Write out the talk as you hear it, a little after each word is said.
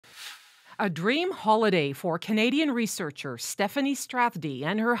A dream holiday for Canadian researcher Stephanie Strathdy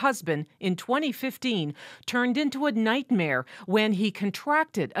and her husband in 2015 turned into a nightmare when he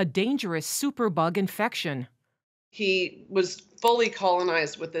contracted a dangerous superbug infection. He was fully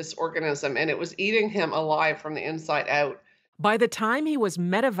colonized with this organism and it was eating him alive from the inside out. By the time he was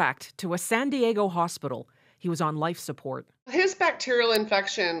medevaced to a San Diego hospital, he was on life support. His bacterial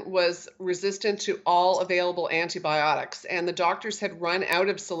infection was resistant to all available antibiotics, and the doctors had run out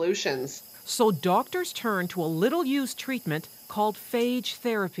of solutions. So doctors turned to a little-used treatment called phage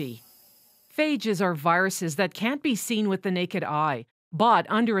therapy. Phages are viruses that can't be seen with the naked eye. But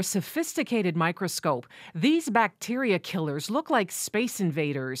under a sophisticated microscope, these bacteria killers look like space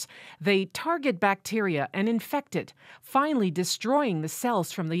invaders. They target bacteria and infect it, finally destroying the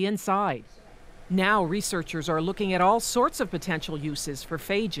cells from the inside. Now researchers are looking at all sorts of potential uses for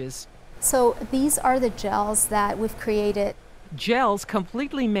phages. So these are the gels that we've created. Gels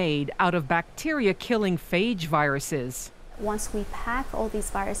completely made out of bacteria-killing phage viruses. Once we pack all these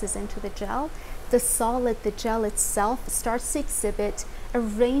viruses into the gel, the gel itself starts to exhibit a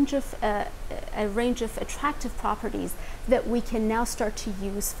range of attractive properties that we can now start to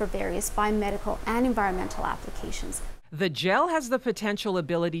use for various biomedical and environmental applications. The gel has the potential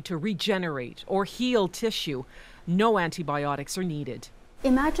ability to regenerate or heal tissue. No antibiotics are needed.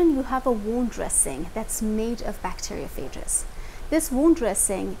 Imagine you have a wound dressing that's made of bacteriophages. This wound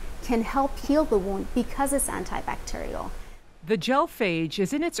dressing can help heal the wound because it's antibacterial. The gel phage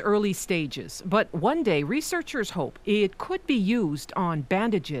is in its early stages, but one day researchers hope it could be used on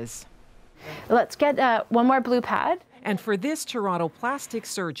bandages. Let's get one more blue pad. And for this Toronto plastic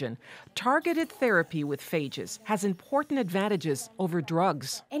surgeon, targeted therapy with phages has important advantages over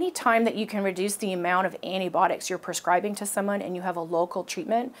drugs. Any time that you can reduce the amount of antibiotics you're prescribing to someone and you have a local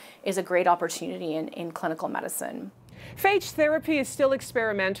treatment is a great opportunity in clinical medicine. Phage therapy is still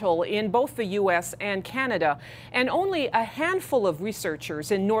experimental in both the U.S. and Canada, and only a handful of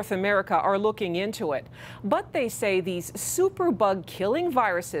researchers in North America are looking into it. But they say these superbug-killing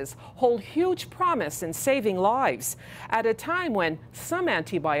viruses hold huge promise in saving lives at a time when some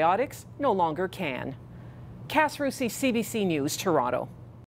antibiotics no longer can. Cass Rusi, CBC News, Toronto.